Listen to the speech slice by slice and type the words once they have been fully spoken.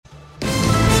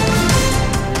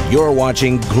You're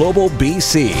watching Global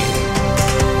BC.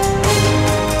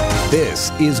 This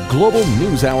is Global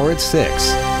News Hour at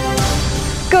 6.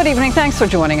 Good evening. Thanks for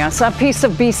joining us. A piece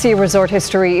of BC resort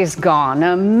history is gone.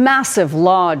 A massive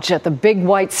lodge at the Big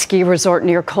White Ski Resort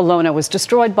near Kelowna was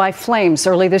destroyed by flames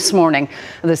early this morning.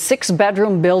 The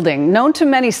 6-bedroom building, known to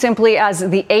many simply as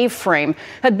the A-frame,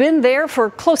 had been there for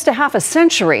close to half a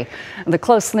century. The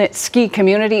close-knit ski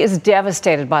community is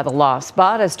devastated by the loss,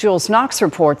 but as Jules Knox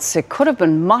reports, it could have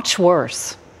been much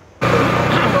worse. It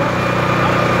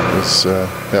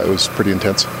was pretty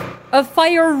intense. A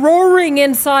fire roaring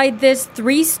inside this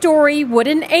 3-story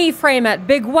wooden A-frame at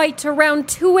Big White around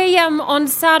 2 a.m. on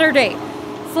Saturday.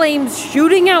 Flames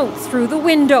shooting out through the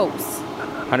windows.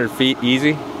 100 feet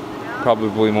easy,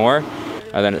 probably more.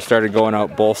 And then it started going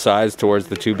out both sides towards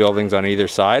the 2 buildings on either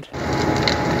side.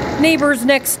 Neighbors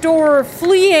next door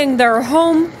fleeing their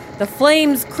home, the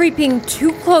flames creeping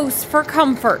too close for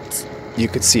comfort. You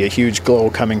could see a huge glow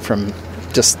coming from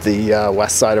just the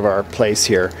west side of our place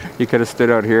here. You could have stood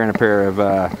out here in a pair of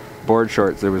board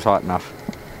shorts. It was hot enough.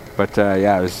 But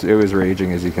it was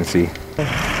raging, as you can see. 2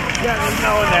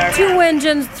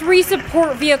 engines, 3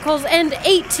 support vehicles, and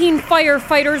 18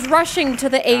 firefighters rushing to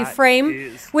the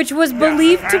A-frame, which was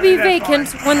believed to be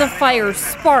vacant when the fire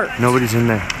sparked. Nobody's in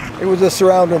there. It was a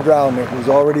surround and drown. It was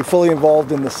already fully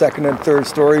involved in the 2nd and 3rd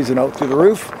stories and out through the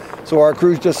roof. So our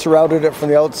crews just surrounded it from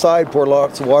the outside, poured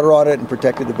lots of water on it, and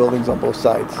protected the buildings on both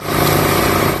sides.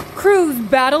 Crews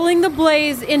battling the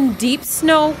blaze in deep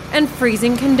snow and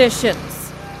freezing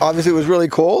conditions. Obviously, it was really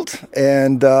cold,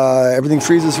 and everything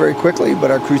freezes very quickly, but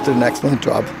our crews did an excellent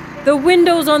job. The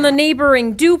windows on the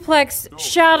neighboring duplex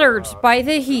shattered by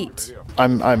the heat.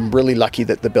 I'm really lucky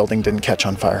that the building didn't catch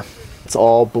on fire. It's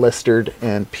all blistered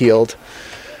and peeled.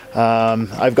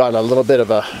 I've got a little bit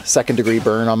of a 2nd-degree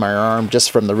burn on my arm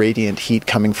just from the radiant heat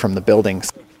coming from the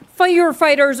buildings.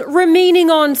 Firefighters remaining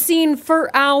on scene for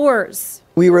hours.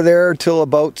 We were there till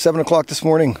about 7 o'clock this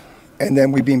morning, and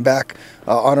then we've been back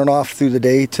on and off through the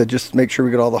day to just make sure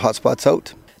we get all the hot spots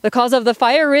out. The cause of the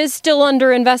fire is still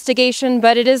under investigation,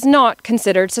 but it is not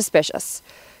considered suspicious.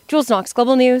 Jules Knox,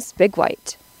 Global News, Big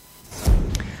White.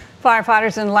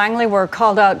 Firefighters in Langley were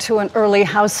called out to an early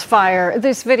house fire.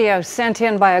 This video sent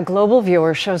in by a global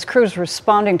viewer shows crews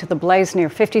responding to the blaze near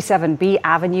 57B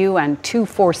Avenue and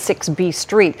 246B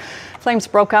Street. Flames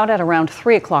broke out at around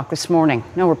 3 o'clock this morning.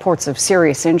 No reports of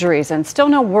serious injuries and still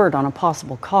no word on a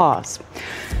possible cause.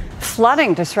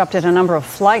 Flooding disrupted a number of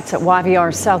flights at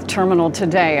YVR South Terminal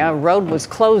today. A road was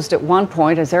closed at one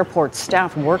point as airport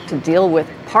staff worked to deal with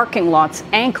parking lots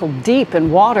ankle deep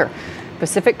in water.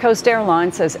 Pacific Coast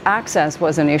Airlines says access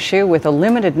was an issue with a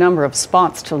limited number of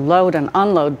spots to load and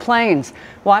unload planes.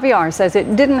 YVR says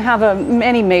it didn't have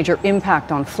any major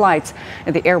impact on flights.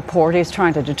 The airport is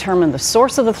trying to determine the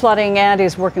source of the flooding and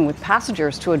is working with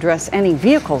passengers to address any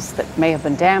vehicles that may have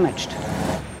been damaged.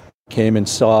 Came and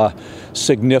saw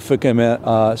significant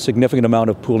amount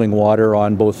of pooling water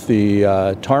on both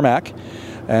the tarmac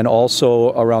and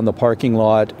also around the parking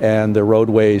lot and the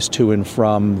roadways to and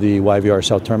from the YVR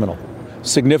South Terminal.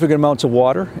 Significant amounts of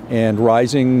water and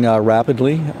rising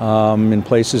rapidly. In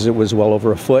places it was well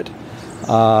over a foot,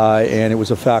 and it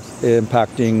was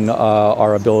impacting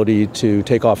our ability to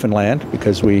take off and land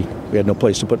because we had no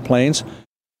place to put planes.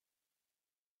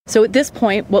 So at this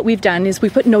point, what we've done is we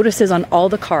put notices on all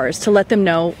the cars to let them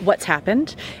know what's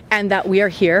happened and that we are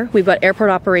here. We've got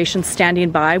airport operations standing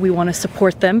by. We want to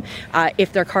support them.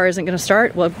 If their car isn't going to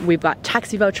start, well, we've got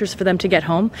taxi vouchers for them to get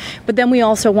home. But then we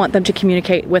also want them to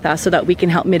communicate with us so that we can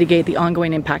help mitigate the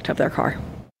ongoing impact of their car.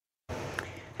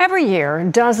 Every year,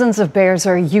 dozens of bears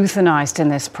are euthanized in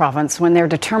this province when they're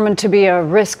determined to be a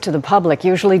risk to the public,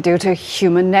 usually due to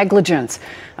human negligence.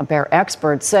 A bear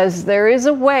expert says there is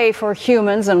a way for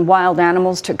humans and wild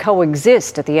animals to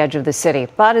coexist at the edge of the city.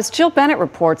 But as Jill Bennett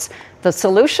reports, the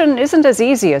solution isn't as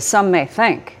easy as some may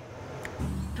think.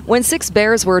 When 6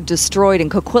 bears were destroyed in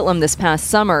Coquitlam this past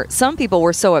summer, some people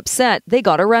were so upset they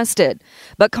got arrested.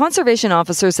 But conservation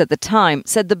officers at the time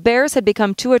said the bears had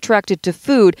become too attracted to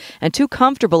food and too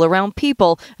comfortable around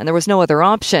people, and there was no other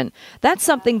option. That's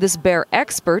something this bear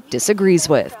expert disagrees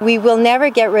with. We will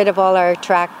never get rid of all our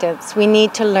attractants. We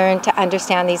need to learn to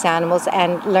understand these animals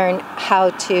and learn how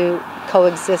to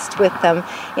coexist with them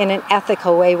in an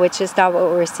ethical way, which is not what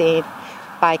we're seeing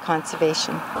by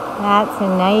conservation. That's a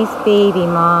nice baby,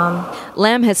 Mom.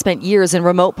 Lam has spent years in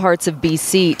remote parts of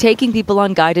BC, taking people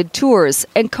on guided tours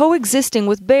and coexisting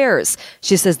with bears.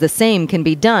 She says the same can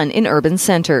be done in urban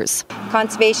centres.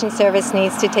 Conservation Service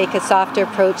needs to take a softer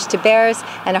approach to bears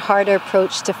and a harder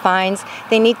approach to fines.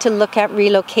 They need to look at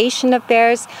relocation of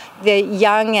bears. The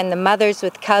young and the mothers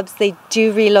with cubs, they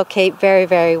do relocate very,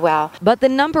 very well. But the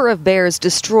number of bears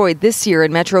destroyed this year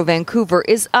in Metro Vancouver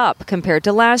is up compared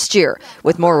to last year,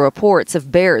 with more reports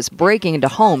of bears breaking into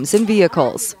homes and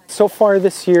vehicles. So far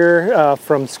this year,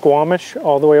 from Squamish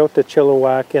all the way out to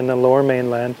Chilliwack in the Lower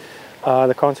Mainland,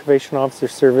 the Conservation Officer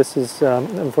Services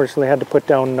unfortunately had to put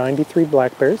down 93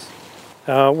 black bears.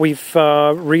 We've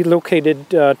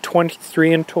relocated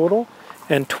 23 in total,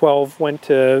 and 12 went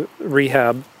to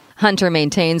rehab. Hunter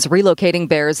maintains relocating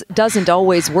bears doesn't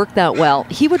always work that well.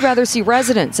 He would rather see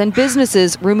residents and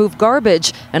businesses remove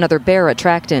garbage and other bear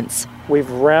attractants. We've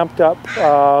ramped up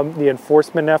the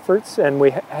enforcement efforts, and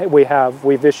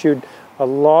we've issued a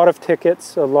lot of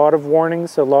tickets, a lot of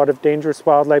warnings, a lot of dangerous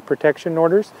wildlife protection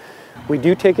orders. We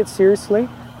do take it seriously.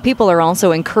 People are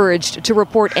also encouraged to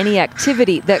report any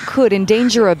activity that could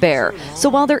endanger a bear. So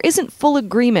while there isn't full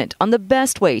agreement on the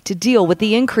best way to deal with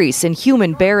the increase in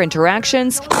human-bear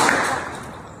interactions,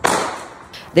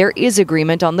 there is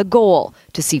agreement on the goal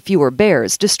to see fewer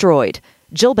bears destroyed.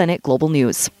 Jill Bennett, Global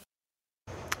News.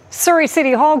 Surrey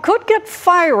City Hall could get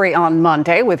fiery on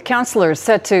Monday, with councillors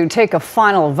set to take a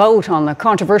final vote on the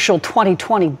controversial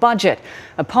 2020 budget.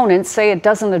 Opponents say it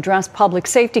doesn't address public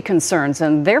safety concerns,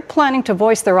 and they're planning to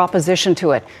voice their opposition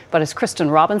to it. But as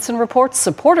Kristen Robinson reports,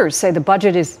 supporters say the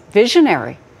budget is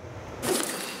visionary.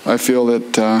 I feel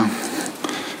that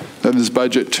this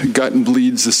budget gut and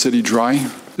bleeds the city dry.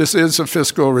 This is a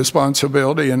fiscal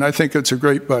responsibility, and I think it's a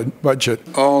great budget.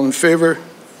 All in favor?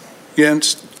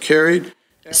 Against? Carried?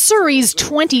 Surrey's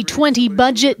 2020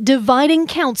 budget dividing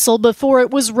council before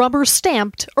it was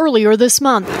rubber-stamped earlier this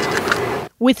month.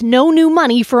 With no new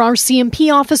money for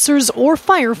RCMP officers or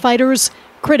firefighters,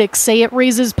 critics say it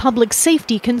raises public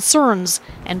safety concerns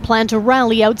and plan to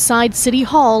rally outside City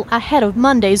Hall ahead of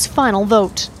Monday's final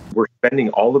vote. We're spending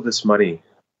all of this money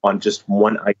on just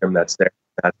one item that's there.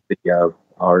 That's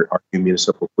our new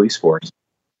municipal police force.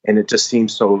 And it just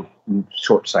seems so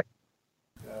short-sighted.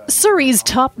 Surrey's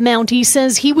top Mountie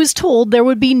says he was told there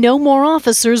would be no more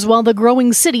officers while the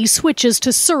growing city switches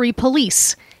to Surrey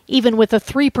Police, even with a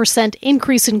 3%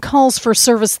 increase in calls for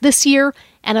service this year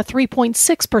and a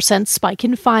 3.6% spike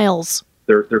in files.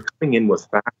 They're coming in with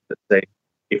facts that say,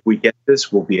 if we get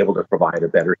this, we'll be able to provide a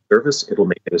better service. It'll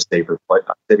make it a safer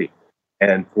city.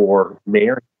 And for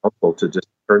mayor and council to just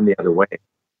turn the other way,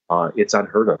 it's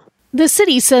unheard of. The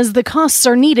city says the costs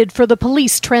are needed for the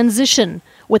police transition,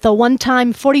 with a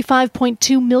one-time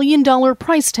 $45.2 million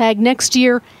price tag next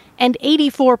year and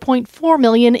 $84.4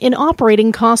 million in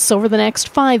operating costs over the next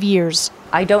 5 years.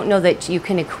 I don't know that you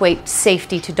can equate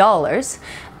safety to dollars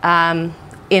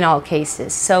in all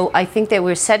cases. So I think that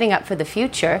we're setting up for the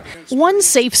future. One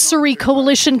Safe Surrey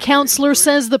Coalition councillor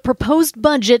says the proposed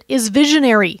budget is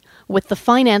visionary, with the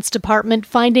finance department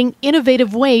finding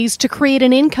innovative ways to create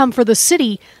an income for the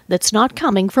city that's not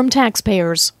coming from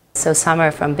taxpayers. So some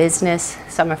are from business,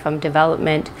 some are from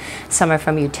development, some are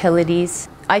from utilities.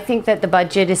 I think that the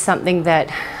budget is something that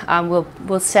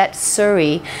will set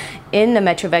Surrey in the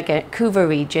Metro Vancouver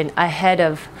region ahead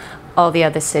of all the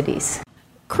other cities.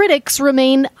 Critics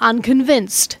remain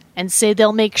unconvinced and say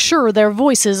they'll make sure their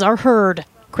voices are heard.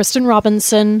 Kristen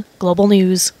Robinson, Global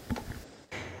News.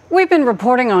 We've been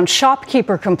reporting on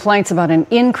shopkeeper complaints about an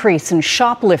increase in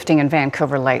shoplifting in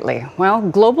Vancouver lately. Well,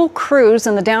 Global Crews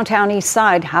in the downtown east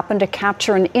side happened to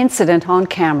capture an incident on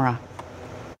camera.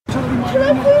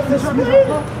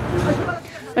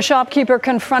 A shopkeeper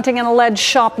confronting an alleged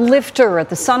shoplifter at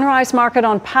the Sunrise Market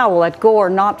on Powell at Gore,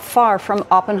 not far from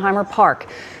Oppenheimer Park.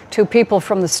 Two people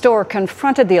from the store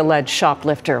confronted the alleged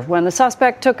shoplifter. When the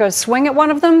suspect took a swing at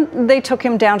one of them, they took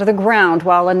him down to the ground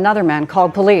while another man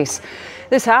called police.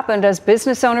 This happened as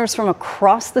business owners from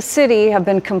across the city have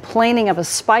been complaining of a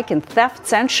spike in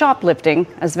thefts and shoplifting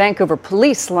as Vancouver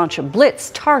police launch a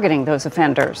blitz targeting those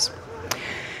offenders.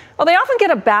 Well, they often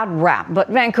get a bad rap, but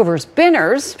Vancouver's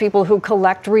binners, people who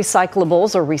collect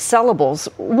recyclables or resellables,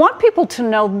 want people to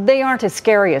know they aren't as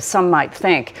scary as some might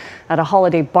think. At a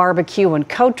holiday barbecue in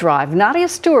Coat Drive, Nadia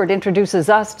Stewart introduces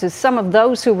us to some of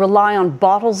those who rely on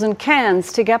bottles and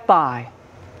cans to get by.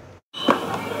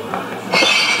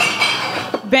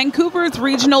 Vancouver's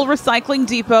regional recycling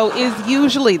depot is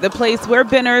usually the place where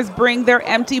binners bring their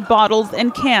empty bottles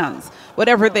and cans,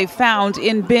 whatever they found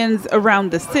in bins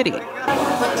around the city.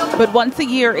 But once a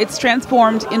year, it's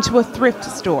transformed into a thrift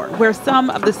store where some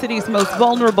of the city's most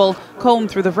vulnerable comb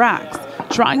through the racks,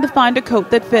 trying to find a coat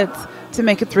that fits, to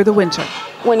make it through the winter.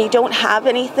 When you don't have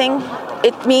anything,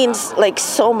 it means like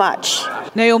so much.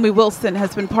 Naomi Wilson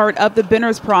has been part of the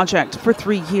Binners Project for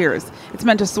 3 years. It's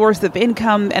meant a source of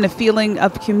income and a feeling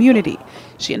of community.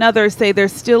 She and others say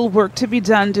there's still work to be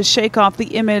done to shake off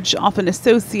the image often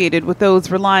associated with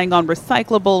those relying on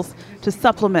recyclables to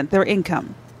supplement their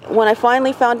income. When I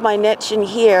finally found my niche in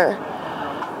here,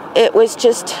 it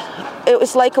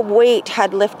was like a weight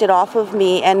had lifted off of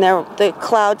me and the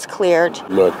clouds cleared.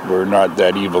 Look, we're not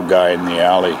that evil guy in the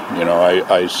alley. You know,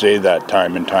 I say that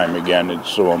time and time again. It's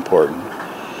so important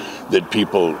that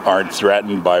people aren't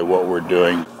threatened by what we're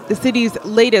doing. The city's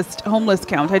latest homeless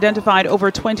count identified over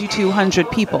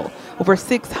 2,200 people. Over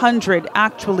 600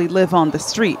 actually live on the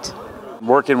street.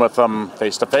 Working with them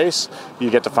face to face, you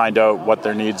get to find out what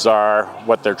their needs are,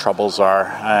 what their troubles are,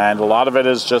 and a lot of it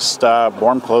is just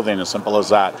warm clothing, as simple as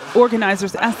that.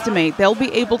 Organizers estimate they'll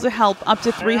be able to help up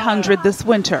to 300 this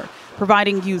winter,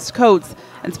 providing used coats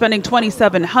and spending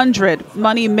 $2,700,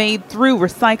 money made through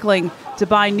recycling, to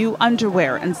buy new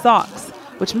underwear and socks,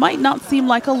 which might not seem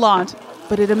like a lot,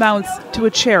 but it amounts to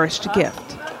a cherished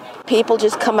gift. People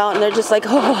just come out and they're just like,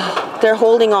 oh, they're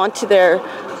holding on to their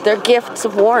gifts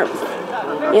of warmth,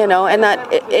 you know, and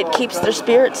that it keeps their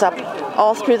spirits up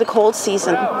all through the cold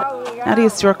season. Nadia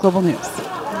Stewart, Global News.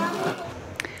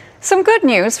 Some good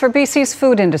news for BC's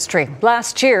food industry.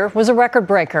 Last year was a record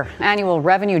breaker. Annual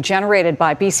revenue generated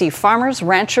by BC farmers,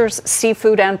 ranchers,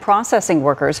 seafood and processing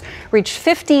workers reached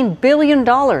 $15 billion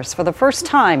for the first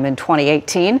time in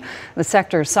 2018. The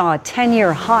sector saw a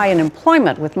 10-year high in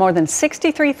employment with more than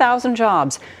 63,000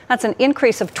 jobs. That's an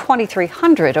increase of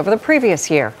 2,300 over the previous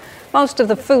year. Most of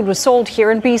the food was sold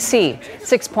here in BC,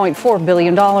 $6.4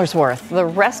 billion worth. The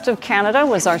rest of Canada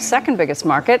was our second biggest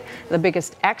market. The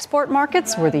biggest export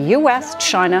markets were the U.S.,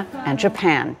 China, and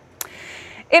Japan.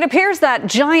 It appears that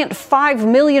giant $5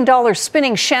 million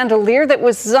spinning chandelier that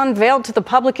was unveiled to the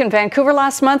public in Vancouver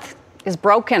last month is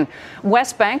broken.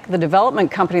 Westbank, the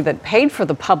development company that paid for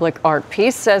the public art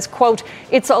piece, says, quote,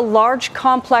 it's a large,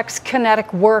 complex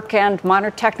kinetic work and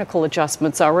minor technical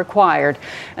adjustments are required.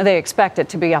 And they expect it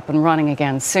to be up and running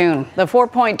again soon. The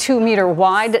 4.2 meter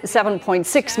wide,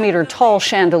 7.6 meter tall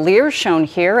chandelier shown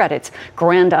here at its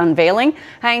grand unveiling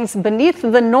hangs beneath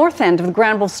the north end of the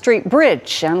Granville Street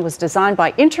Bridge and was designed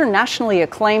by internationally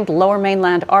acclaimed Lower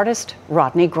Mainland artist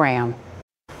Rodney Graham.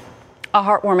 A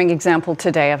heartwarming example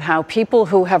today of how people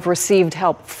who have received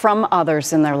help from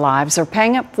others in their lives are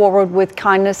paying it forward with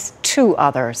kindness to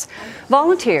others.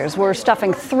 Volunteers were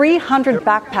stuffing 300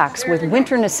 backpacks with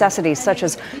winter necessities such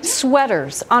as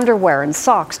sweaters, underwear, and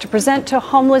socks to present to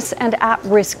homeless and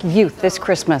at-risk youth this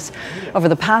Christmas. Over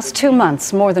the past 2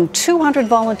 months, more than 200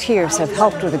 volunteers have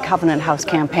helped with the Covenant House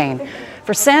campaign.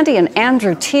 For Sandy and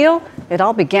Andrew Teal, it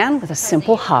all began with a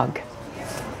simple hug.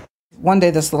 One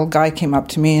day this little guy came up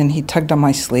to me and he tugged on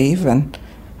my sleeve and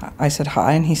I said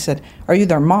hi and he said, are you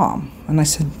their mom? And I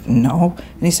said, no.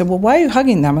 And he said, well, why are you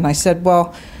hugging them? And I said,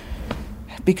 well,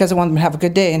 because I want them to have a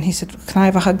good day. And he said, can I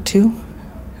have a hug too?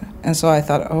 And so I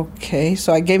thought, okay.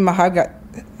 So I gave him a hug,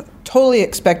 totally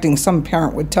expecting some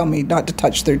parent would tell me not to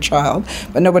touch their child,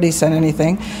 but nobody said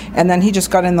anything. And then he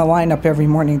just got in the lineup every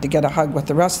morning to get a hug with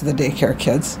the rest of the daycare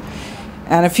kids.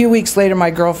 And a few weeks later, my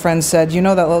girlfriend said, you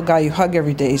know that little guy you hug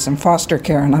every day, he's in foster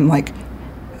care. And I'm like,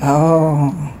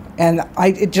 oh. And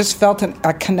it just felt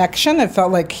a connection. It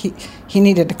felt like he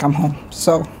needed to come home.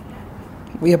 So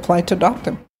we applied to adopt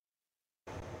him.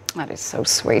 That is so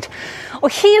sweet. Well,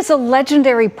 he is a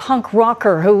legendary punk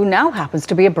rocker who now happens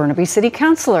to be a Burnaby City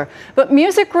Councillor. But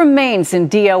music remains in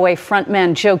DOA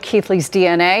frontman Joe Keithley's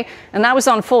DNA, and that was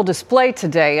on full display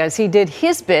today as he did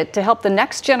his bit to help the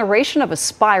next generation of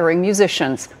aspiring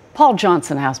musicians. Paul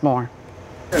Johnson has more.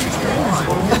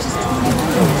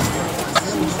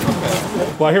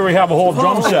 Well, here we have a whole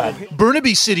drum set.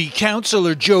 Burnaby City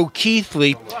Councillor Joe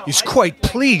Keithley is quite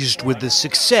pleased with the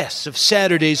success of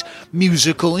Saturday's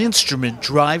musical instrument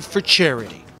drive for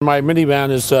charity. My minivan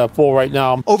is full right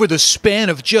now. Over the span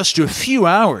of just a few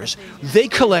hours, they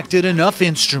collected enough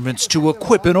instruments to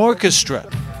equip an orchestra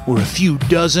or a few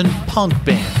dozen punk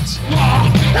bands.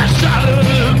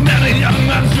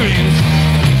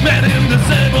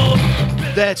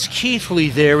 That's Keithley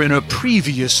there in a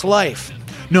previous life,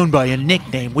 known by a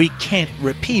nickname we can't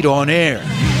repeat on air.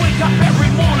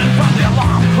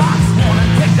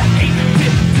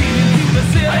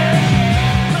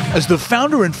 As the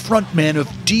founder and frontman of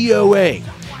DOA,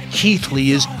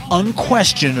 Keithley is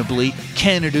unquestionably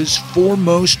Canada's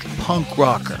foremost punk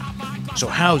rocker. So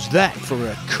how's that for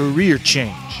a career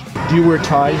change? Do you wear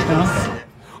ties now?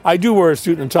 I do wear a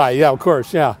suit and tie, yeah, of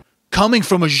course, yeah. coming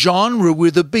from a genre where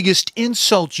the biggest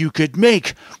insult you could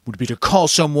make would be to call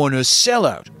someone a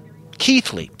sellout.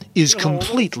 Keithley is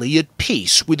completely at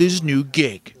peace with his new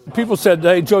gig. People said,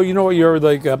 hey, Joe, you know what, you're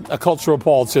like a cultural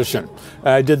politician.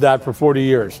 I did that for 40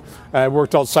 years. I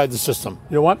worked outside the system.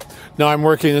 You know what? Now I'm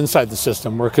working inside the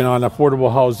system, working on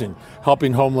affordable housing,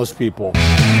 helping homeless people.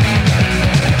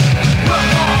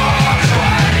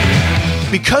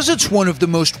 Because it's one of the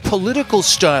most political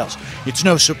styles, it's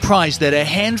no surprise that a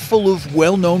handful of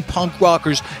well-known punk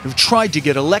rockers have tried to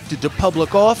get elected to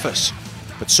public office.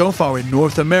 But so far in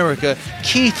North America,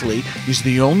 Keithley is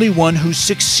the only one who's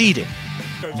succeeded.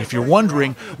 And if you're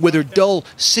wondering whether dull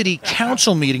city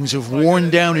council meetings have worn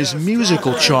down his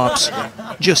musical chops,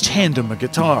 just hand him a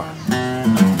guitar.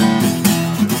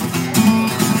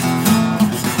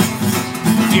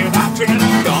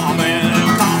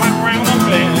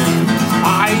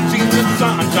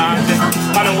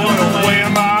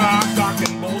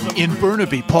 In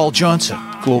Burnaby, Paul Johnson,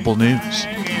 Global News.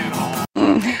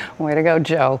 Way to go,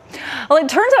 Joe. Well, it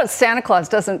turns out Santa Claus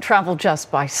doesn't travel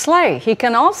just by sleigh. He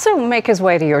can also make his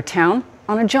way to your town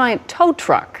on a giant tow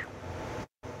truck.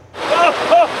 Ho,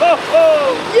 ho, ho,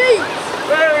 ho! Yeet!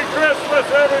 Merry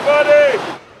Christmas,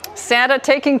 everybody! Santa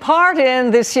taking part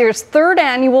in this year's third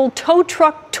annual tow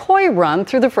truck toy run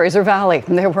through the Fraser Valley.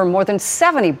 There were more than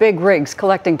 70 big rigs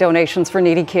collecting donations for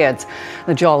needy kids.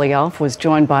 The Jolly Elf was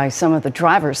joined by some of the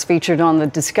drivers featured on the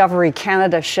Discovery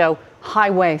Canada show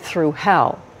Highway Through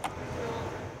Hell.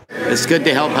 It's good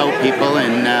to help out people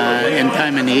in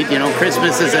time of need. You know,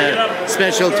 Christmas is a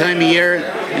special time of year,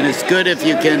 and it's good if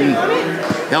you can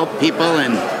help people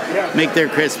and make their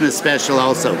Christmas special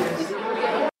also.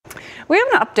 We have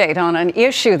an update on an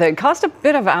issue that caused a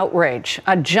bit of outrage.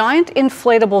 A giant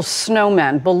inflatable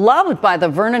snowman, beloved by the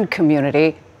Vernon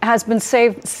community, has been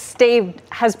saved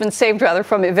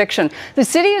from eviction. The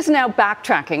city is now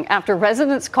backtracking after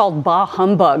residents called bah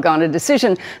humbug on a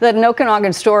decision that an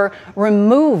Okanagan store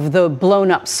remove the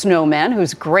blown-up snowman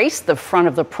who's graced the front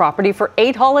of the property for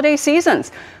 8 holiday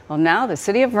seasons. Well, now the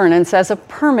city of Vernon says a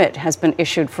permit has been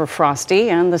issued for Frosty,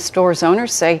 and the store's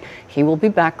owners say he will be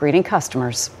back greeting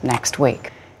customers next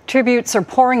week. Tributes are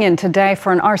pouring in today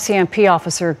for an RCMP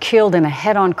officer killed in a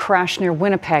head-on crash near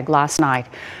Winnipeg last night.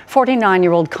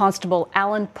 49-year-old Constable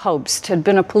Alan Post had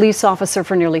been a police officer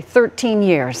for nearly 13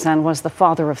 years and was the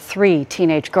father of 3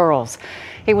 teenage girls.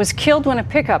 He was killed when a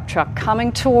pickup truck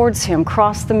coming towards him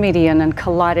crossed the median and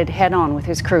collided head-on with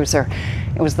his cruiser.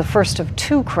 It was the first of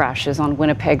 2 crashes on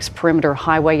Winnipeg's Perimeter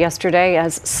Highway yesterday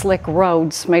as slick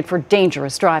roads made for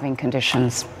dangerous driving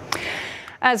conditions.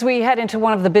 As we head into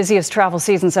one of the busiest travel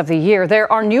seasons of the year,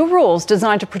 there are new rules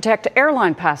designed to protect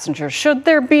airline passengers should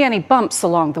there be any bumps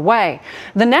along the way.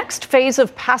 The next phase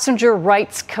of passenger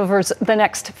rights covers delays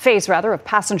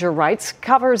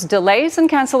and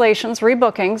cancellations,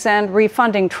 rebookings, and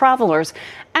refunding travelers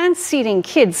and seating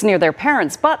kids near their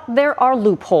parents. But there are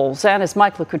loopholes, and as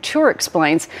Mike LeCouture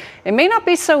explains, it may not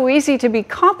be so easy to be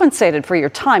compensated for your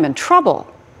time and trouble.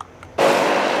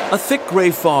 A thick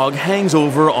gray fog hangs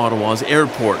over Ottawa's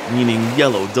airport, meaning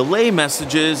yellow delay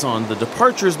messages on the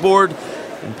departures board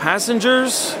and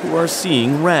passengers who are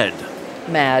seeing red.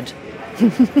 Mad.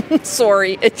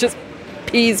 Sorry, it just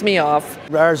pees me off.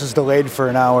 Ours is delayed for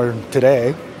an hour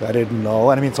today. I didn't know.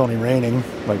 I mean, it's only raining.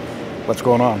 Like, what's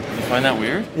going on? You find that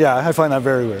weird? Yeah, I find that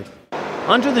very weird.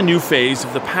 Under the new phase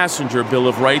of the Passenger Bill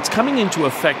of Rights coming into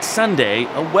effect Sunday,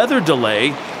 a weather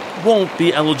delay won't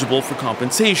be eligible for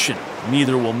compensation.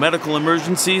 Neither will medical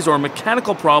emergencies or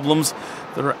mechanical problems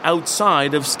that are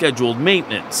outside of scheduled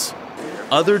maintenance.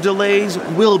 Other delays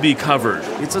will be covered.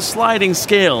 It's a sliding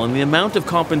scale, and the amount of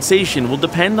compensation will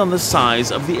depend on the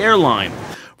size of the airline.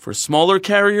 For smaller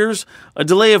carriers, a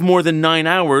delay of more than 9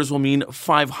 hours will mean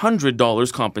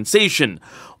 $500 compensation,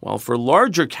 while for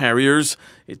larger carriers,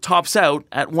 it tops out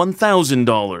at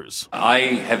 $1,000. I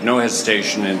have no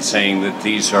hesitation in saying that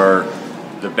these are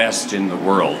the best in the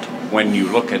world when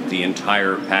you look at the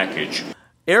entire package.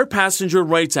 Air passenger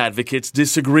rights advocates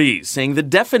disagree, saying the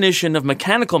definition of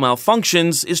mechanical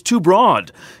malfunctions is too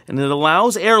broad, and it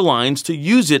allows airlines to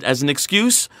use it as an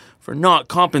excuse for not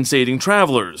compensating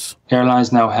travelers.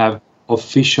 Airlines now have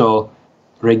official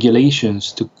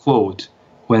regulations to quote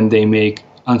when they make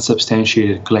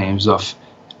unsubstantiated claims of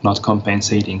not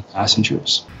compensating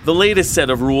passengers. The latest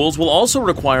set of rules will also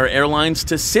require airlines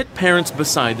to sit parents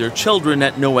beside their children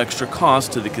at no extra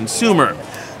cost to the consumer.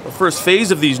 The first phase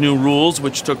of these new rules,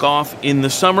 which took off in the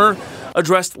summer,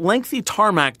 addressed lengthy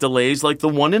tarmac delays like the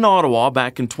one in Ottawa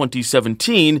back in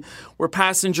 2017, where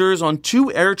passengers on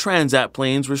 2 Air Transat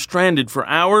planes were stranded for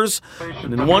hours,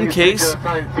 and in one case,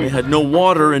 they had no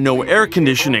water and no air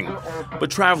conditioning.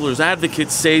 But travelers'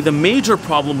 advocates say the major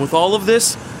problem with all of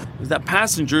this is that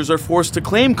passengers are forced to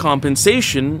claim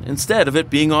compensation instead of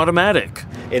it being automatic.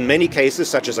 In many cases,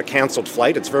 such as a cancelled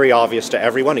flight, it's very obvious to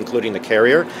everyone, including the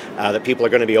carrier, that people are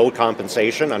going to be owed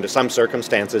compensation. Under some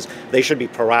circumstances, they should be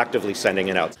proactively sending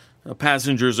it out.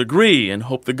 Passengers agree and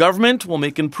hope the government will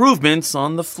make improvements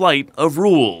on the flight of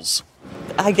rules.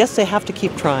 I guess they have to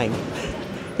keep trying.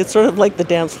 It's sort of like the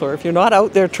dance floor. If you're not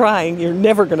out there trying, you're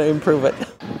never going to improve it.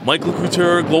 Michael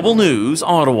Couture, Global News,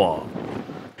 Ottawa.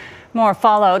 More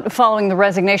fallout following the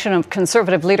resignation of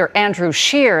Conservative leader Andrew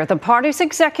Scheer. The party's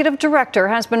executive director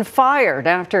has been fired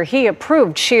after he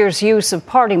approved Scheer's use of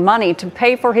party money to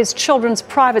pay for his children's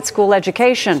private school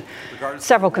education.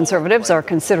 Several Conservatives are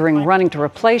considering running to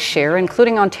replace Scheer,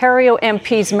 including Ontario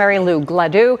MPs Mary Lou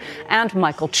Gladue and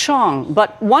Michael Chong.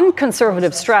 But one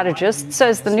Conservative strategist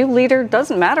says the new leader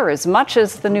doesn't matter as much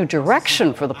as the new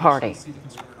direction for the party.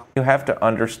 You have to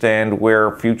understand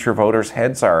where future voters'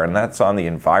 heads are, and that's on the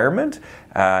environment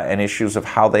and issues of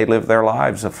how they live their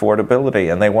lives,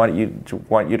 affordability, and they want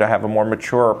you to have a more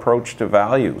mature approach to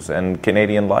values and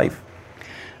Canadian life.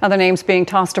 Other names being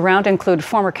tossed around include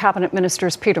former cabinet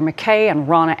ministers Peter MacKay and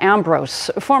Rona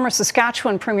Ambrose. Former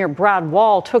Saskatchewan Premier Brad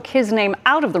Wall took his name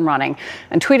out of the running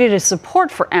and tweeted his support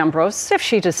for Ambrose if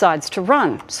she decides to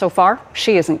run. So far,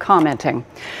 she isn't commenting.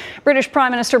 British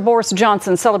Prime Minister Boris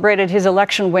Johnson celebrated his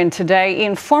election win today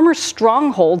in former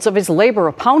strongholds of his Labour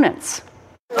opponents.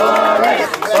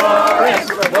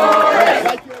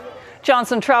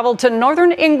 Johnson travelled to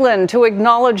northern England to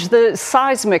acknowledge the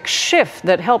seismic shift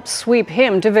that helped sweep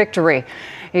him to victory.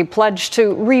 He pledged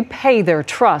to repay their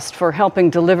trust for helping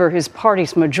deliver his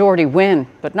party's majority win,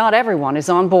 but not everyone is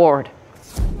on board.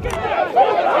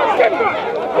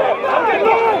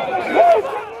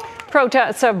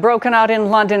 Protests have broken out in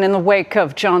London in the wake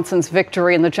of Johnson's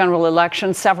victory in the general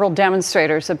election. Several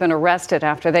demonstrators have been arrested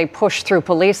after they pushed through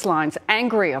police lines,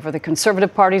 angry over the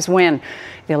Conservative Party's win.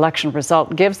 The election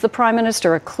result gives the Prime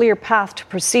Minister a clear path to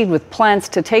proceed with plans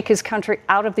to take his country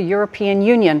out of the European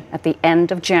Union at the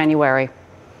end of January.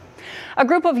 A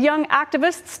group of young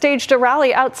activists staged a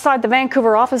rally outside the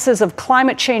Vancouver offices of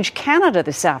Climate Change Canada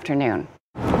this afternoon.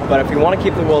 But if we want to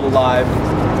keep the world alive,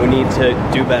 we need to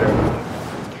do better.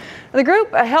 The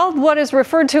group held what is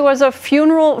referred to as a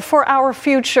funeral for our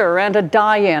future and a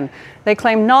die-in. They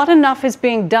claim not enough is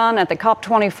being done at the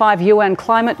COP25 UN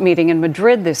climate meeting in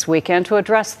Madrid this weekend to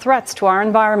address threats to our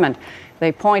environment.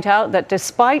 They point out that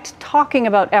despite talking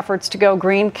about efforts to go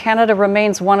green, Canada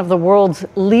remains one of the world's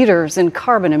leaders in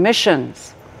carbon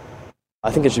emissions.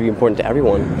 I think it should be important to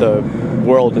everyone. The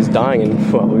world is dying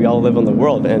and well, we all live in the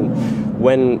world. And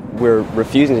when we're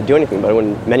refusing to do anything about it,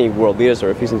 when many world leaders are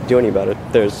refusing to do anything about it,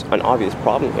 there's an obvious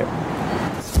problem here.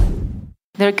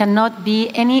 There cannot be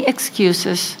any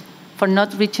excuses for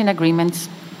not reaching agreements.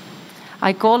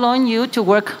 I call on you to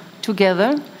work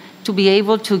together to be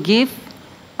able to give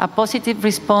a positive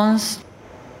response.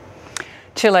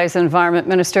 Chile's Environment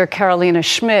Minister Carolina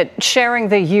Schmidt sharing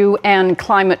the UN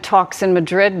climate talks in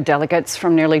Madrid. Delegates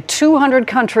from nearly 200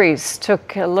 countries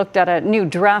looked at a new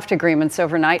draft agreements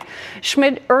overnight.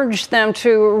 Schmidt urged them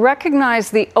to recognize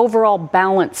the overall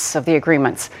balance of the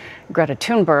agreements. Greta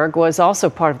Thunberg was also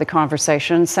part of the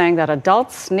conversation, saying that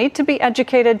adults need to be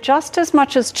educated just as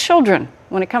much as children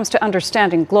when it comes to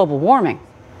understanding global warming.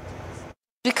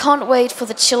 We can't wait for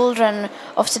the children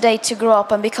of today to grow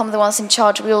up and become the ones in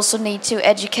charge. We also need to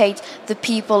educate the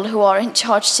people who are in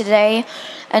charge today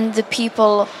and the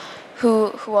people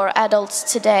who are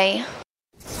adults today.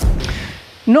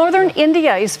 Northern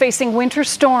India is facing winter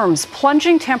storms.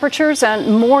 Plunging temperatures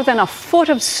and more than a foot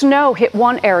of snow hit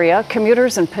one area.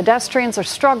 Commuters and pedestrians are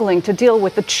struggling to deal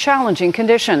with the challenging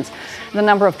conditions. The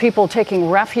number of people taking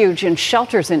refuge in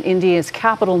shelters in India's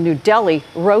capital, New Delhi,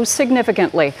 rose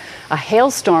significantly. A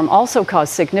hailstorm also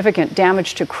caused significant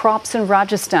damage to crops in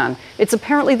Rajasthan. It's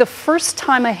apparently the first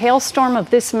time a hailstorm of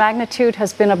this magnitude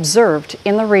has been observed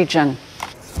in the region.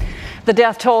 The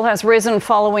death toll has risen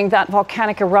following that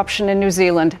volcanic eruption in New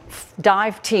Zealand.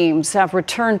 Dive teams have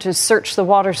returned to search the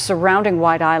waters surrounding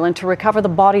White Island to recover the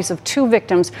bodies of 2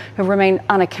 victims who remain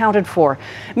unaccounted for.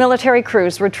 Military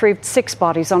crews retrieved 6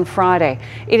 bodies on Friday.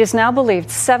 It is now believed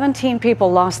 17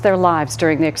 people lost their lives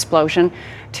during the explosion.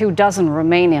 24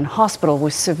 remain in hospital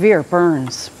with severe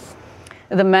burns.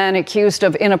 The man accused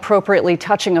of inappropriately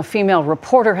touching a female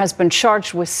reporter has been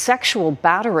charged with sexual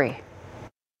battery.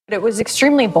 It was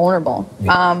extremely vulnerable,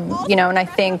 and I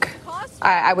think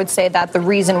I would say that the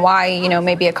reason why,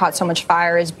 maybe it caught so much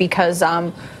fire is because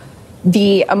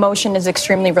the emotion is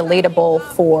extremely relatable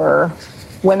for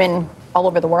women all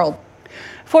over the world.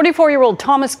 44-year-old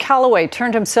Thomas Calloway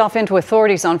turned himself into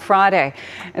authorities on Friday.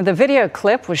 The video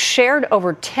clip was shared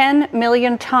over 10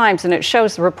 million times, and it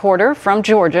shows the reporter from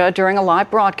Georgia during a live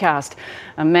broadcast.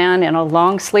 A man in a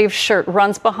long-sleeved shirt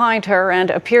runs behind her and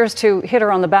appears to hit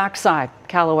her on the backside.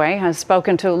 Calloway has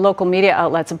spoken to local media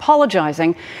outlets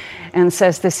apologizing and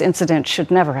says this incident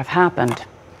should never have happened.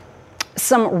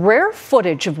 Some rare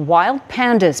footage of wild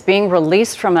pandas being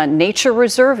released from a nature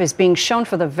reserve is being shown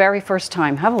for the very first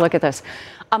time. Have a look at this.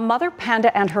 A mother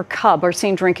panda and her cub are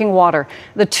seen drinking water.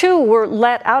 The two were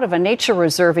let out of a nature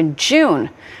reserve in June.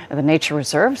 The nature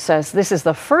reserve says this is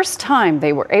the first time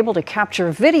they were able to capture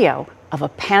video of a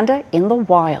panda in the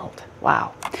wild.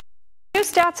 Wow. New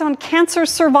stats on cancer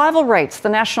survival rates. The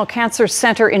National Cancer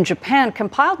Center in Japan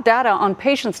compiled data on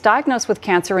patients diagnosed with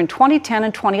cancer in 2010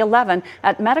 and 2011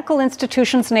 at medical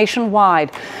institutions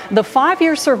nationwide. The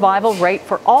 5-year survival rate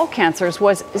for all cancers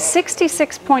was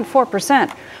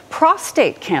 66.4%.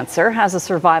 Prostate cancer has a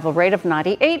survival rate of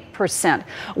 98%.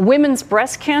 Women's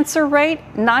breast cancer rate,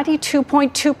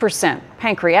 92.2%.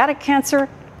 Pancreatic cancer,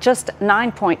 just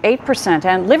 9.8%.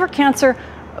 And liver cancer,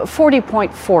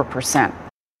 40.4%.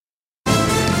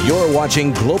 You're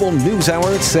watching Global News Hour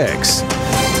at 6.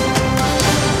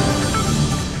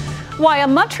 Why a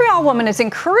Montreal woman is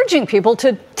encouraging people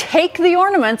to take the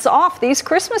ornaments off these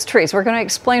Christmas trees. We're going to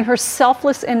explain her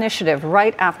selfless initiative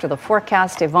right after the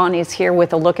forecast. Yvonne is here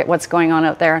with a look at what's going on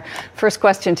out there. First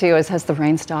question to you is, has the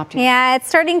rain stopped yet? Yeah, it's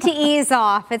starting to ease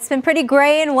off. It's been pretty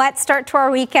gray and wet start to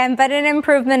our weekend, but an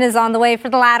improvement is on the way for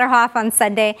the latter half on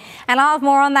Sunday. And I'll have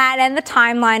more on that and the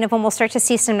timeline of when we'll start to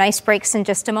see some nice breaks in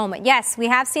just a moment. Yes, we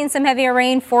have seen some heavier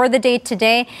rain for the day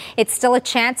today. It's still a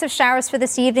chance of showers for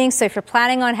this evening, so if you're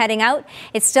planning on heading out,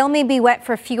 it still may be wet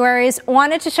for a few areas.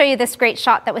 Wanted to show you this great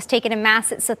shot that was taken in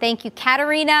Masset, so thank you,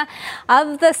 Katarina,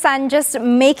 of the sun just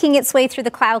making its way through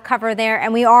the cloud cover there,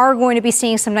 and we are going to be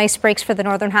seeing some nice breaks for the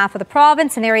northern half of the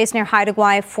province and areas near Haida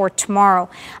Gwaii for tomorrow.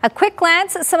 A quick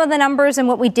glance at some of the numbers and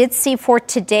what we did see for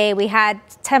today. We had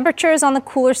temperatures on the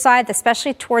cooler side,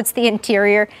 especially towards the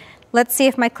interior. Let's see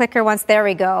if my clicker wants, there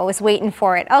we go, I was waiting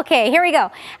for it. Okay, here we go.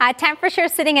 Temperature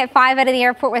sitting at 5 out of the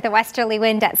airport with a westerly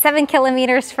wind at 7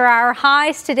 kilometers per hour.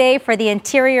 Highs today for the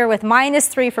interior with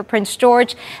 -3 for Prince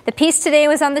George. The Peace today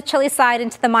was on the chilly side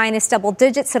into the minus double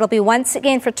digits. It'll be once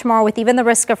again for tomorrow with even the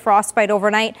risk of frostbite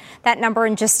overnight. That number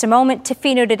in just a moment.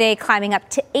 Tofino today climbing up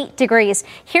to 8 degrees.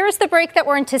 Here's the break that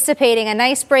we're anticipating. A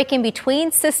nice break in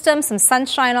between systems, some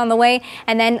sunshine on the way,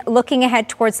 and then looking ahead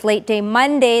towards late day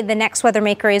Monday, the next weather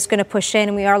maker is going to push in,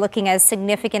 and we are looking at a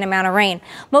significant amount of rain.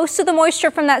 Most of the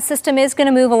moisture from that system is going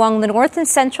to move along the north and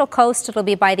central coast. It'll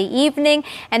be by the evening,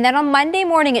 and then on Monday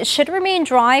morning it should remain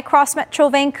dry across Metro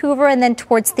Vancouver, and then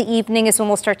towards the evening is when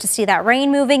we'll start to see that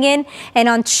rain moving in, and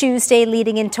on Tuesday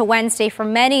leading into Wednesday for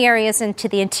many areas into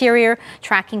the interior,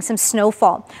 tracking some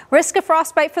snowfall. Risk of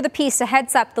frostbite for the Peace, a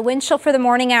heads up. The wind chill for the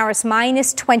morning hours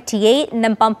 -28 and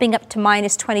then bumping up to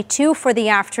 -22 for the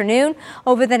afternoon.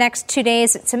 Over the next 2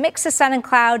 days, it's a mix of sun and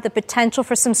cloud. The potential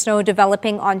for some snow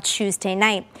developing on Tuesday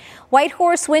night.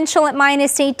 Whitehorse, wind chill at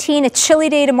 -18, a chilly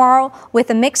day tomorrow with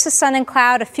a mix of sun and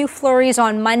cloud, a few flurries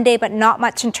on Monday, but not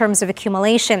much in terms of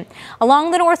accumulation.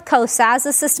 Along the north coast, as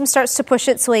the system starts to push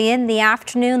its way in the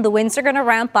afternoon, the winds are going to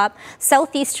ramp up,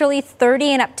 southeasterly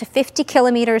 30 and up to 50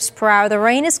 kilometers per hour. The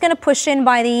rain is going to push in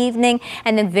by the evening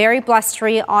and then very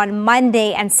blustery on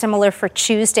Monday and similar for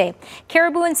Tuesday.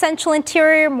 Caribou and central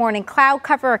interior, morning cloud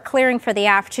cover, a clearing for the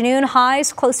afternoon,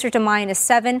 highs closer to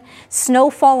 -7.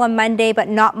 Snowfall on Monday, but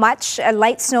not much. A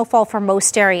light snowfall for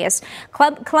most areas.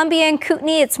 Columbia and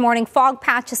Kootenay, it's morning fog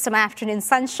patches, some afternoon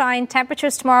sunshine.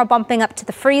 Temperatures tomorrow bumping up to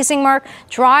the freezing mark.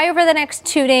 Dry over the next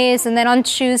 2 days, and then on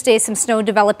Tuesday, some snow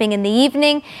developing in the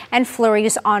evening and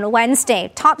flurries on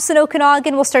Wednesday. Tops in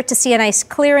Okanagan, we'll start to see a nice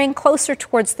clearing closer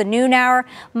towards the noon hour.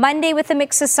 Monday with a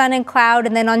mix of sun and cloud,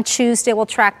 and then on Tuesday, we'll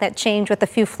track that change with a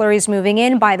few flurries moving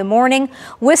in by the morning.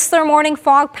 Whistler, morning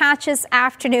fog patches,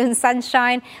 afternoon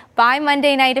sunshine. By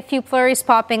Monday night, a few flurries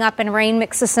popping up and rain,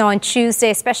 mix of snow on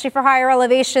Tuesday, especially for higher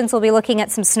elevations. We'll be looking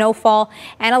at some snowfall,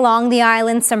 and along the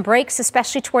island, some breaks,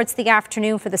 especially towards the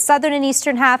afternoon for the southern and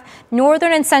eastern half.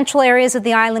 Northern and central areas of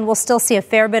the island will still see a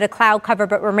fair bit of cloud cover,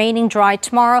 but remaining dry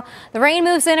tomorrow. The rain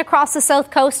moves in across the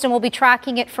south coast, and we'll be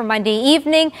tracking it for Monday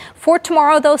evening. For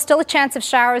tomorrow, though, still a chance of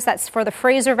showers. That's for the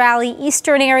Fraser Valley,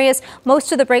 eastern areas.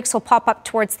 Most of the breaks will pop up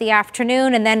towards the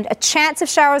afternoon, and then a chance of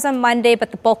showers on Monday,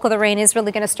 but the bulk of the rain is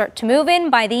really going to start to move in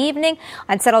by the evening.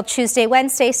 Unsettled Tuesday,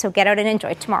 Wednesday, so get out and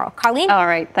enjoy tomorrow. Colleen? All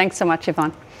right. Thanks so much,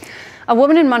 Yvonne. A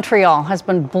woman in Montreal has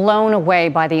been blown away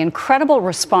by the incredible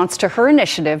response to her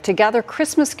initiative to gather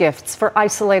Christmas gifts for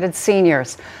isolated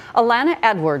seniors. Alana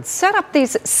Edwards set up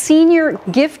these senior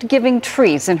gift-giving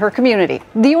trees in her community.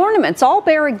 The ornaments all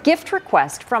bear a gift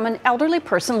request from an elderly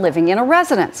person living in a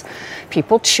residence.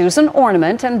 People choose an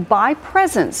ornament and buy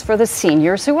presents for the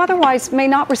seniors who otherwise may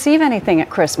not receive anything at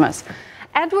Christmas.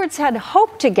 Edwards had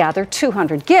hoped to gather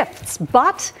 200 gifts,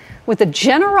 but with the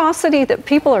generosity that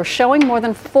people are showing, more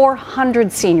than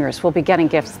 400 seniors will be getting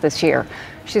gifts this year.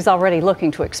 She's already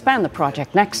looking to expand the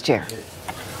project next year.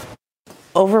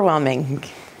 Overwhelming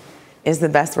is the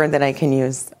best word that I can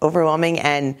use. Overwhelming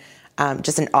and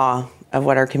just in awe of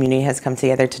what our community has come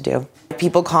together to do.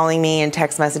 People calling me and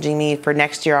text messaging me for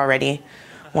next year already,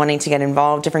 wanting to get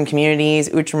involved, different communities,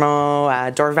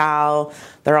 Outremont, Dorval,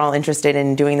 they're all interested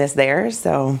in doing this there.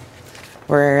 So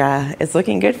it's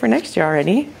looking good for next year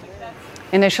already.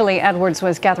 Initially, Edwards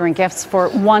was gathering gifts for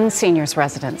one senior's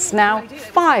residence. Now,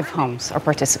 5 homes are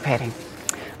participating.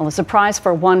 Well, a surprise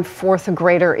for one fourth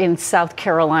grader in South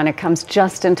Carolina comes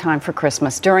just in time for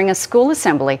Christmas. During a school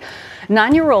assembly,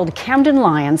 9-year-old Camden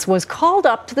Lyons was called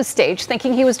up to the stage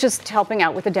thinking he was just helping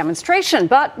out with a demonstration.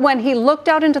 But when he looked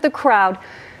out into the crowd,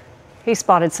 he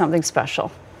spotted something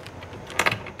special.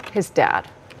 His dad.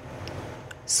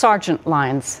 Sergeant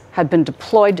Lyons had been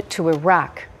deployed to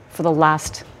Iraq for the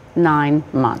last 9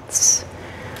 months.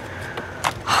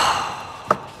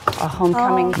 A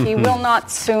homecoming he will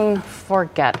not soon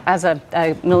forget. As a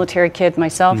military kid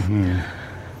myself, I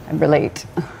relate.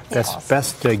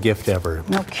 Best gift ever.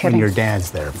 No kidding. When your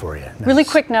dad's there for you. Nice. Really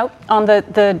quick note on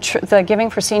the Giving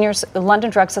for Seniors. London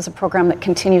Drugs has a program that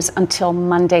continues until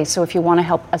Monday. So if you want to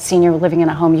help a senior living in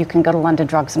a home, you can go to London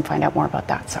Drugs and find out more about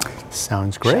that. So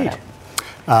sounds great.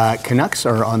 Canucks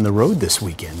are on the road this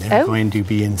weekend. They're going to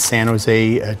be in San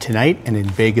Jose tonight and in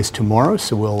Vegas tomorrow,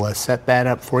 so we'll set that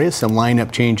up for you. Some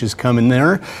lineup changes coming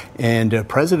there. And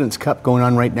President's Cup going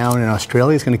on right now in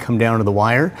Australia is going to come down to the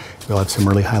wire. We'll have some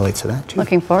early highlights of that, too.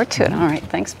 Looking forward to it. All right,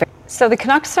 thanks. So the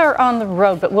Canucks are on the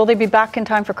road, but will they be back in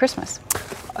time for Christmas?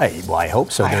 I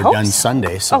hope so. They're done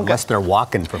Sunday, so unless they're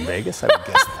walking from Vegas, I would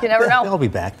guess. You never know. They'll be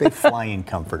back. They fly in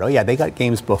comfort. Oh, yeah, they got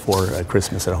games before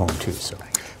Christmas at home, too, so...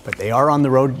 But they are on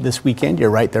the road this weekend. You're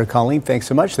right there, Colleen. Thanks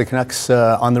so much. The Canucks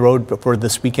on the road for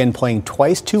this weekend playing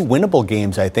twice. 2 winnable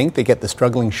games, I think. They get the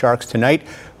struggling Sharks tonight.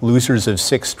 Losers of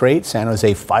 6 straight. San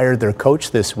Jose fired their coach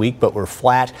this week, but were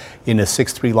flat in a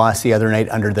 6-3 loss the other night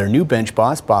under their new bench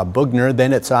boss, Bob Boughner.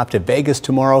 Then it's off to Vegas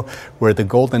tomorrow, where the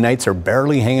Golden Knights are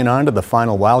barely hanging on to the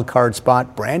final wild card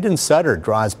spot. Brandon Sutter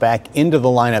draws back into the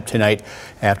lineup tonight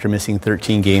after missing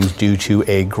 13 games due to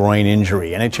a groin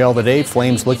injury. NHL today,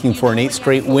 Flames looking for an 8th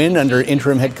straight win under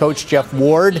interim head coach Jeff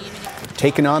Ward,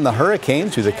 taking on the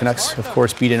Hurricanes, who the Canucks, of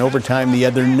course, beat in overtime the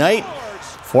other night.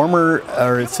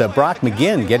 It's Brock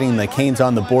McGinn getting the Canes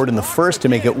on the board in the first to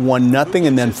make it 1-0,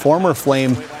 and then former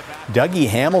Flame Dougie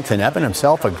Hamilton having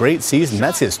himself a great season.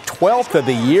 That's his 12th of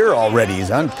the year already.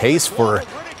 He's on pace for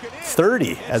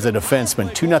 30 as a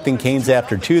defenseman. 2-0 Canes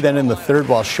after 2. Then in the third,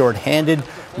 while shorthanded,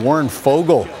 Warren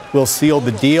Fogle will seal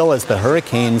the deal as the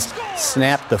Hurricanes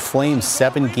snap the Flames'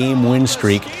 7-game win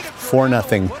streak.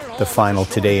 4-0 the final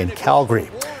today in Calgary.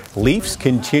 Leafs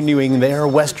continuing their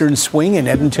western swing in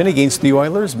Edmonton against the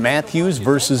Oilers. Matthews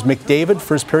versus McDavid.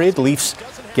 First period, Leafs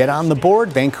get on the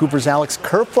board. Vancouver's Alex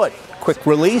Kerfoot. Quick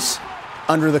release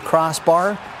under the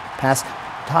crossbar. Past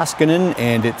Toskanen,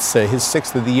 and it's his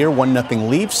 6th of the year. 1-0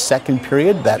 Leafs. Second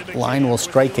period, that line will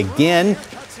strike again.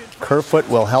 Kerfoot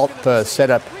will help set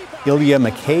up Ilya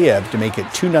Mikheyev to make it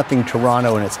 2-0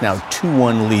 Toronto, and it's now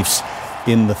 2-1 Leafs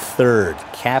in the third.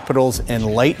 Capitals and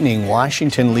Lightning.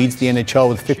 Washington leads the NHL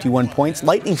with 51 points.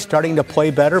 Lightning starting to play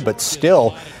better, but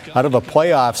still out of a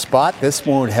playoff spot. This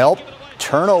won't help.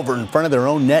 Turnover in front of their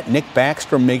own net. Nick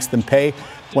Backstrom makes them pay.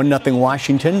 1-0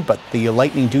 Washington, but the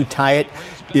Lightning do tie it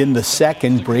in the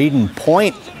second. Braden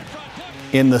Point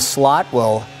in the slot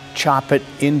will chop it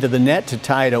into the net to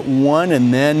tie it at 1,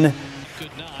 and then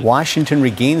Washington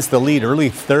regains the lead early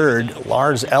third.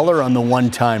 Lars Eller on the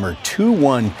one-timer.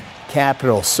 2-1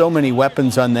 Capitals. So many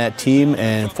weapons on that team,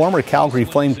 and former Calgary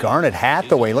Flame Garnet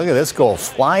Hathaway. Look at this goal,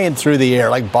 flying through the air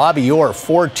like Bobby Orr.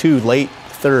 4-2 late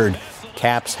third.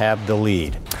 Caps have the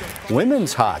lead.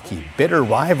 Women's hockey, bitter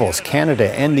rivals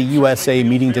Canada and the USA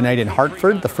meeting tonight in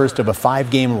Hartford, the first of a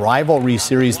 5-game rivalry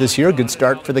series this year. Good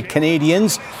start for the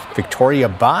Canadians. Victoria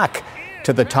Bach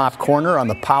to the top corner on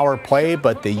the power play,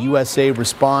 but the USA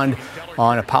respond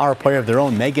on a power play of their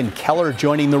own. Megan Keller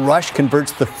joining the rush,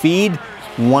 converts the feed.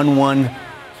 1-1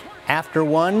 after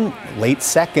one, late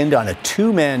second on a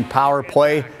two-man power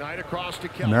play.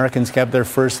 Americans kept their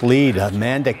first lead.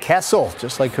 Amanda Kessel,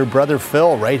 just like her brother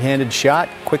Phil, right-handed shot,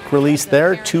 quick release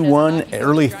there, 2-1.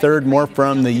 Early third, more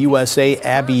from the USA.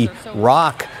 Abby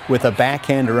Rock with a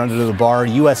backhander under the bar.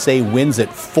 USA wins it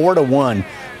 4-1.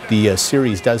 The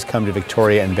series does come to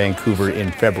Victoria and Vancouver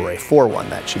in February. 4-1,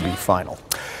 that should be final.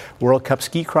 World Cup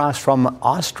ski cross from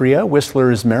Austria.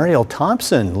 Whistler's Mariel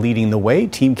Thompson leading the way.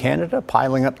 Team Canada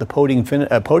piling up the podium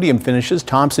finishes.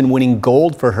 Thompson winning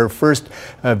gold for her first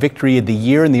victory of the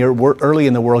year early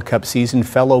in the World Cup season.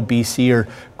 Fellow BCer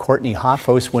Courtney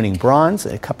Hoffos winning bronze.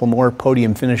 A couple more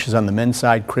podium finishes on the men's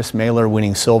side. Chris Mailer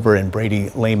winning silver and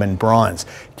Brady Lehman bronze.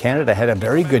 Canada had a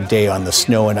very good day on the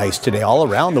snow and ice today all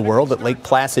around the world at Lake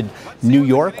Placid, New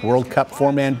York. World Cup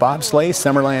four-man bobsleigh.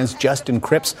 Summerland's Justin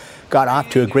Cripps got off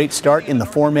to a great start in the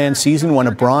four-man season, won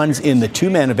a bronze in the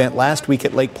two-man event last week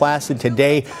at Lake Placid.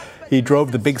 Today, he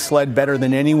drove the big sled better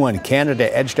than anyone.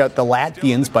 Canada edged out the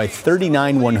Latvians by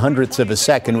 39/100ths of a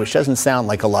second, which doesn't sound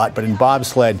like a lot, but in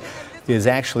bobsled is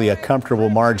actually a comfortable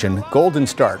margin. Golden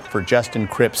start for Justin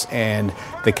Cripps and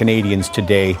the Canadians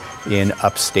today in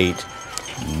upstate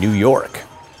New York.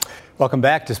 Welcome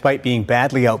back. Despite being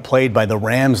badly outplayed by the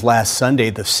Rams last Sunday,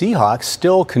 the Seahawks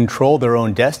still control their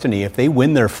own destiny. If they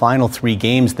win their final three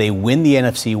games, they win the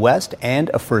NFC West and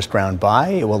a first-round bye.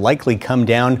 It will likely come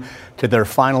down to their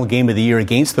final game of the year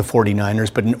against the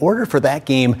 49ers. But in order for that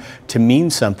game to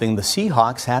mean something, the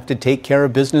Seahawks have to take care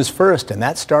of business first, and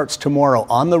that starts tomorrow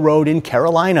on the road in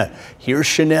Carolina. Here's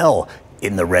Chanel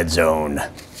in the Red Zone.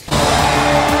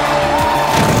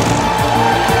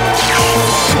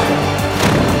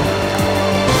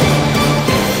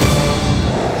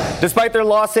 Despite their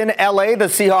loss in LA, the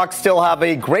Seahawks still have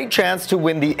a great chance to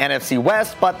win the NFC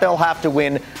West, but they'll have to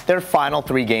win their final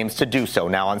three games to do so.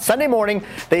 Now, on Sunday morning,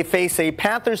 they face a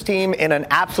Panthers team in an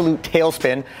absolute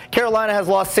tailspin. Carolina has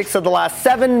lost 6 of the last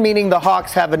 7, meaning the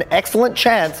Hawks have an excellent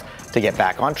chance to get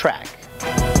back on track.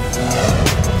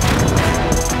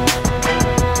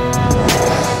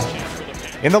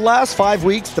 In the last 5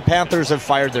 weeks, the Panthers have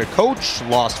fired their coach,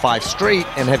 lost 5 straight,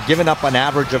 and have given up an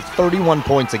average of 31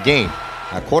 points a game.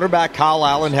 Now, quarterback Kyle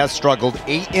Allen has struggled,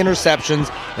 8 interceptions,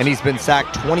 and he's been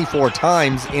sacked 24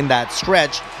 times in that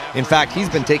stretch. In fact, he's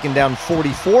been taken down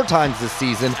 44 times this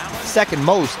season, second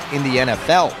most in the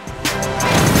NFL.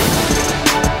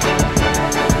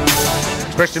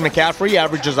 Christian McCaffrey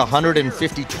averages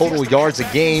 150 total yards a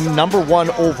game,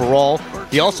 #1 overall.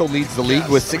 He also leads the league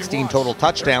with 16 total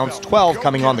touchdowns, 12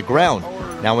 coming on the ground.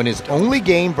 Now, in his only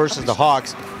game versus the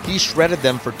Hawks, he shredded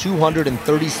them for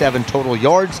 237 total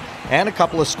yards and a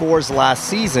couple of scores last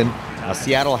season. Now,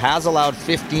 Seattle has allowed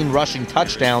 15 rushing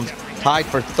touchdowns, tied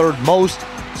for third most.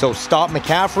 So stop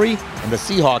McCaffrey, and the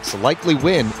Seahawks likely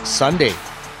win Sunday.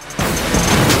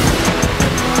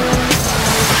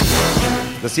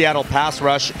 The Seattle pass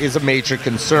rush is a major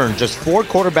concern. Just 4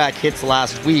 quarterback hits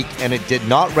last week, and it did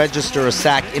not register a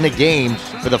sack in a game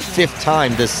for the 5th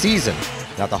time this season.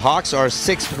 Now, the Hawks are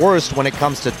 6th worst when it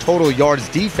comes to total yards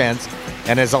defense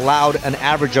and has allowed an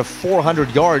average of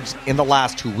 400 yards in the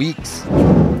last 2 weeks.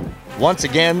 Once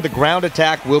again, the ground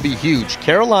attack will be huge.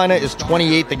 Carolina is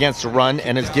 28th against the run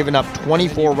and has given up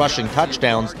 24 rushing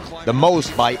touchdowns, the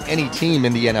most by any team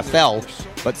in the NFL.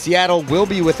 But Seattle will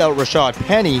be without Rashad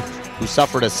Penny, who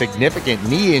suffered a significant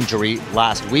knee injury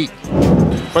last week.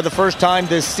 For the first time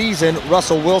this season,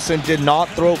 Russell Wilson did not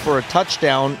throw for a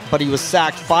touchdown, but he was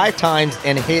sacked 5 times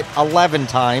and hit 11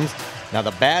 times. Now,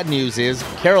 the bad news is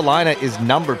Carolina is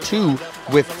 #2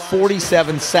 with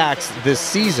 47 sacks this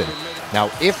season. Now,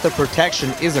 if the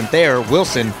protection isn't there,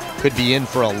 Wilson could be in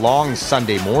for a long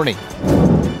Sunday morning.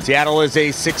 Seattle is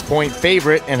a 6-point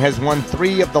favorite and has won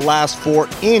 3 of the last 4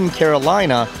 in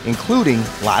Carolina, including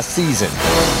last season.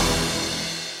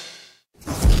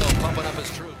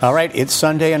 All right, it's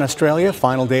Sunday in Australia.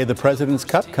 Final day of the President's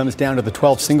Cup comes down to the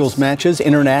 12 singles matches.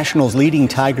 Internationals leading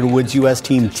Tiger Woods' U.S.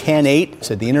 team 10-8.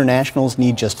 Said the Internationals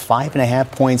need just 5.5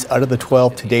 points out of the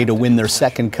 12 today to win their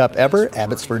second cup ever.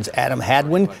 Abbotsford's Adam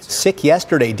Hadwin, sick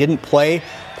yesterday, didn't play.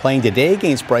 Playing today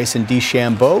against Bryson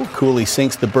DeChambeau. Cooley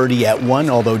sinks the birdie at 1,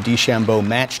 although DeChambeau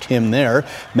matched him there.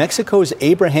 Mexico's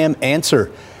Abraham Ancer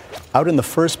out in the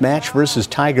first match versus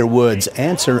Tiger Woods.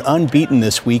 Ancer unbeaten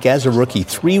this week as a rookie.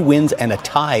 3 wins and a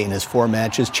tie in his 4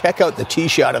 matches. Check out the tee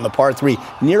shot on the par 3.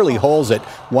 Nearly holes it.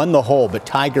 Won the hole, but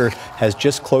Tiger has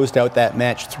just closed out that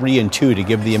match 3-2 to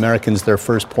give the Americans their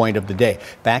first point of the day.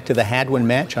 Back to the Hadwin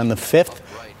match on the 5th.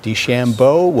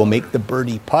 DeChambeau will make the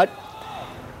birdie putt.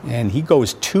 And he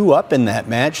goes 2 up in that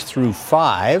match through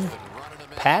 5.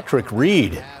 Patrick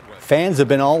Reed. Fans have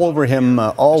been all over him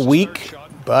all week.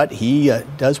 but he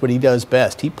does what he does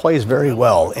best. He plays very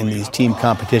well in these team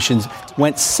competitions.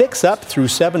 Went 6 up through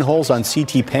 7 holes on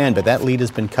CT Pan, but that lead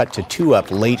has been cut to 2 up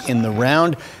late in the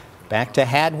round. Back to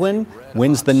Hadwin,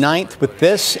 wins the 9th with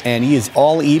this, and he is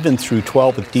all even through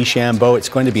 12 with DeChambeau. It's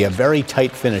going to be a very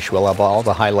tight finish. We'll have all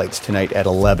the highlights tonight at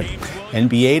 11.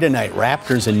 NBA tonight,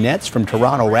 Raptors and Nets from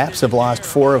Toronto. Raps have lost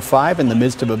 4 of 5 in the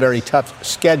midst of a very tough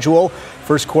schedule.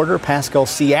 First quarter, Pascal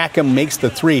Siakam makes the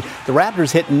 3. The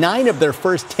Raptors hit 9 of their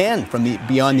first 10 from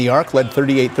beyond the arc, led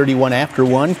 38-31 after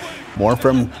 1. More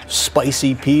from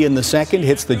Spicy P in the second,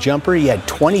 hits the jumper. He had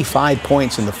 25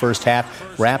 points in the first half.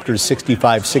 Raptors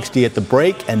 65-60 at the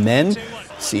break. And then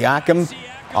Siakam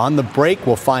on the break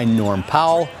will find Norm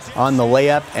Powell on the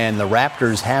layup. And the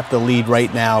Raptors have the lead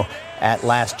right now at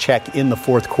last check in the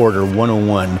fourth quarter,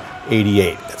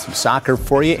 101-88. That's some soccer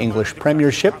for you. English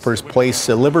Premiership. First place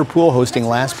Liverpool hosting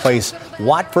last place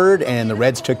Watford, and the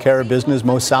Reds took care of business.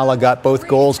 Mo Salah got both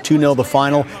goals, 2-0 the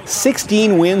final.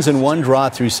 16 wins and 1 draw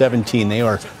through 17. They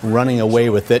are running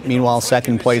away with it. Meanwhile,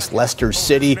 second place Leicester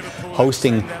City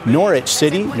hosting Norwich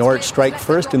City. Norwich strike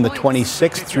first in the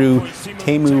 26th through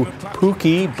Teemu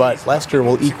Pukki, but Leicester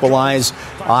will equalize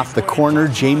off the corner.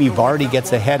 Jamie Vardy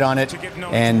gets ahead on it,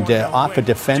 and off a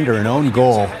defender, an own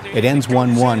goal. It ends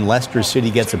 1-1. Leicester City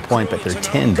gets a point, but they're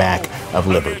 10 back of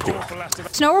Liverpool.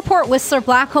 Snow report: Whistler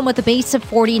Blackcomb with a base of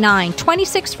 49,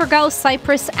 26 for Gauss,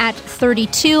 Cypress at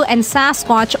 32, and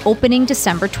Sasquatch opening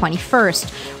December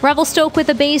 21st. Revelstoke with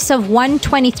a base of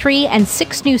 123 and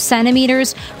 6 new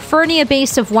centimeters. Fernie a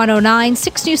base of 109,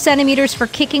 6 new centimeters for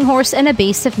Kicking Horse, and a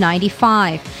base of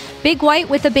 95. Big White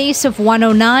with a base of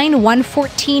 109,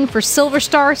 114 for Silver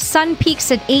Star. Sun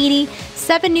Peaks at 80,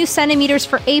 7 new centimeters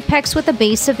for Apex with a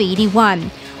base of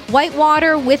 81.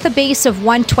 Whitewater with a base of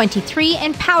 123,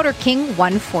 and Powder King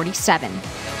 147.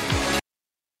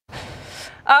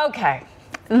 Okay.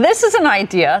 This is an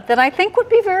idea that I think would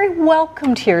be very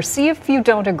welcomed here. See if you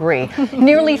don't agree.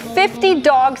 Nearly 50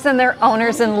 dogs and their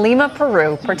owners in Lima,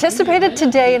 Peru participated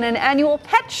today in an annual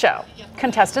pet show.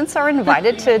 Contestants are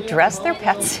invited to dress their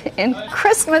pets in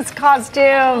Christmas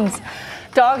costumes.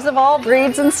 Dogs of all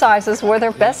breeds and sizes wore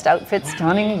their best outfits,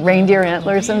 donning reindeer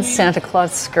antlers and Santa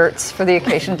Claus skirts for the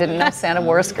occasion. Didn't know Santa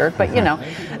wore a skirt, but you know.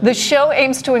 The show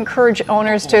aims to encourage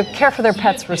owners to care for their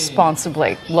pets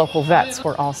responsibly. Local vets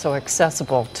were also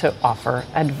accessible to offer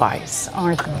advice.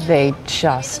 Aren't they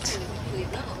just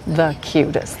the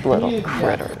cutest little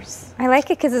critters? I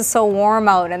like it because it's so warm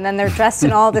out, and then they're dressed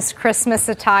in all this Christmas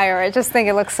attire. I just think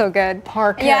it looks so good.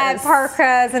 Parkas. Yeah,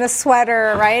 parkas and a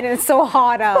sweater, right? And it's so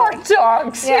hot out. Poor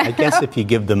dogs. Yeah. I guess if you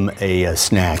give them a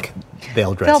snack,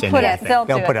 they'll dress in anything.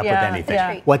 They'll put up with anything.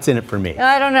 Yeah. What's in it for me?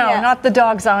 I don't know. Yeah. Not the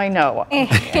dogs I know.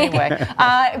 Anyway,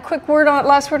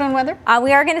 last word on weather?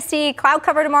 We are going to see cloud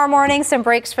cover tomorrow morning, some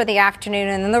breaks for the afternoon,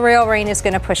 and then the real rain is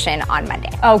going to push in on Monday.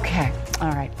 Okay.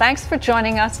 All right. Thanks for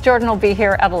joining us. Jordan will be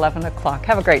here at 11 o'clock.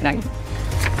 Have a great night.